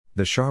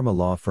The Sharma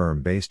Law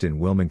Firm based in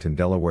Wilmington,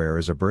 Delaware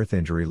is a birth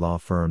injury law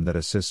firm that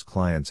assists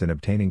clients in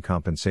obtaining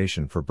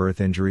compensation for birth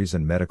injuries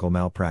and medical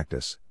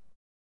malpractice.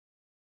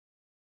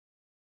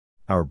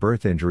 Our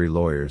birth injury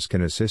lawyers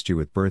can assist you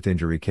with birth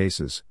injury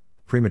cases,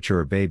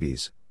 premature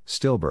babies,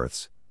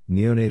 stillbirths,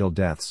 neonatal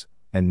deaths,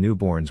 and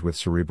newborns with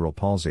cerebral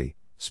palsy,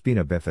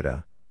 spina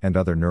bifida, and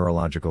other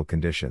neurological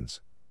conditions.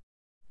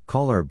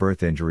 Call our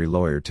birth injury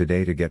lawyer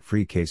today to get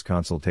free case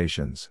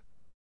consultations.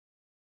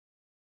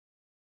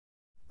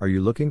 Are you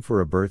looking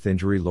for a birth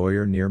injury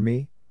lawyer near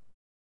me?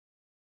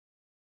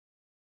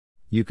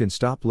 You can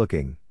stop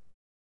looking.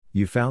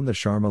 You found the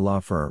Sharma Law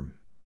Firm.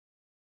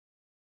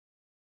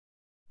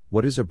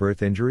 What is a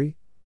birth injury?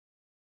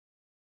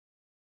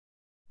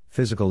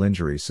 Physical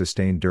injuries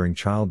sustained during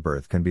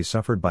childbirth can be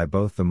suffered by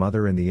both the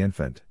mother and the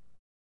infant.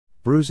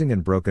 Bruising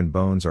and broken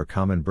bones are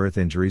common birth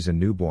injuries in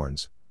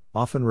newborns,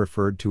 often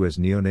referred to as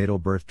neonatal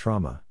birth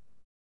trauma.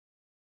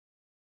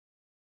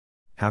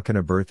 How can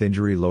a birth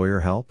injury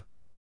lawyer help?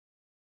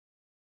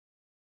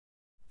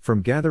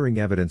 From gathering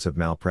evidence of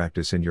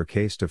malpractice in your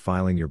case to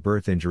filing your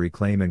birth injury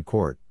claim in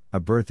court,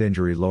 a birth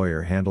injury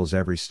lawyer handles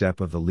every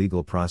step of the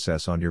legal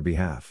process on your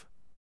behalf.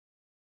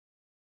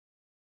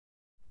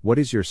 What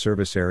is your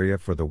service area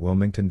for the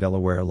Wilmington,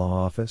 Delaware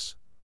Law Office?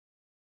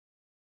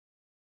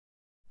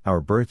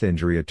 Our birth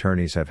injury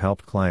attorneys have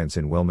helped clients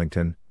in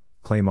Wilmington,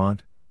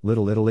 Claymont,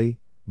 Little Italy,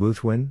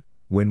 Boothwyn,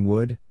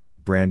 Wynwood,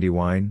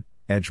 Brandywine,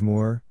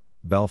 Edgemoor,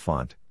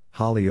 Bellefonte,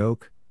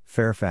 Holyoke,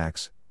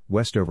 Fairfax,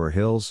 Westover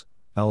Hills,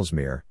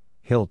 Ellesmere,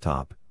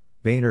 Hilltop,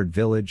 Baynard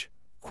Village,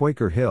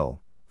 Quaker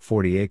Hill,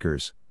 40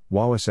 Acres,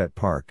 Wawasset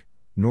Park,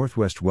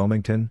 Northwest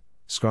Wilmington,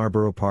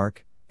 Scarborough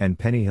Park, and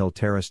Penny Hill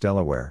Terrace,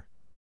 Delaware.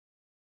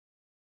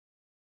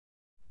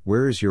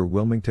 Where is your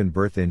Wilmington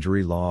Birth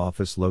Injury Law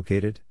Office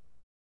located?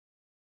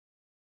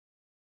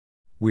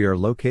 We are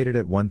located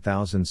at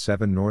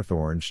 1007 North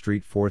Orange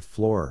Street, 4th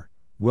floor,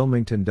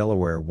 Wilmington,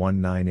 Delaware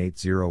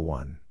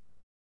 19801.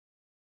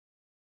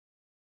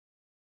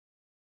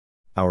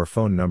 Our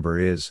phone number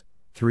is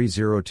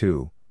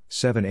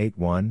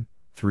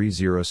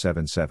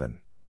 302-781-3077.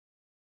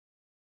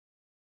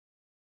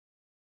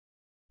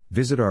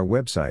 Visit our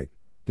website,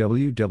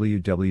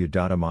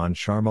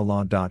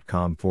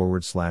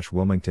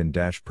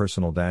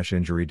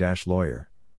 www.amansharmalaw.com/Wilmington-personal-injury-lawyer.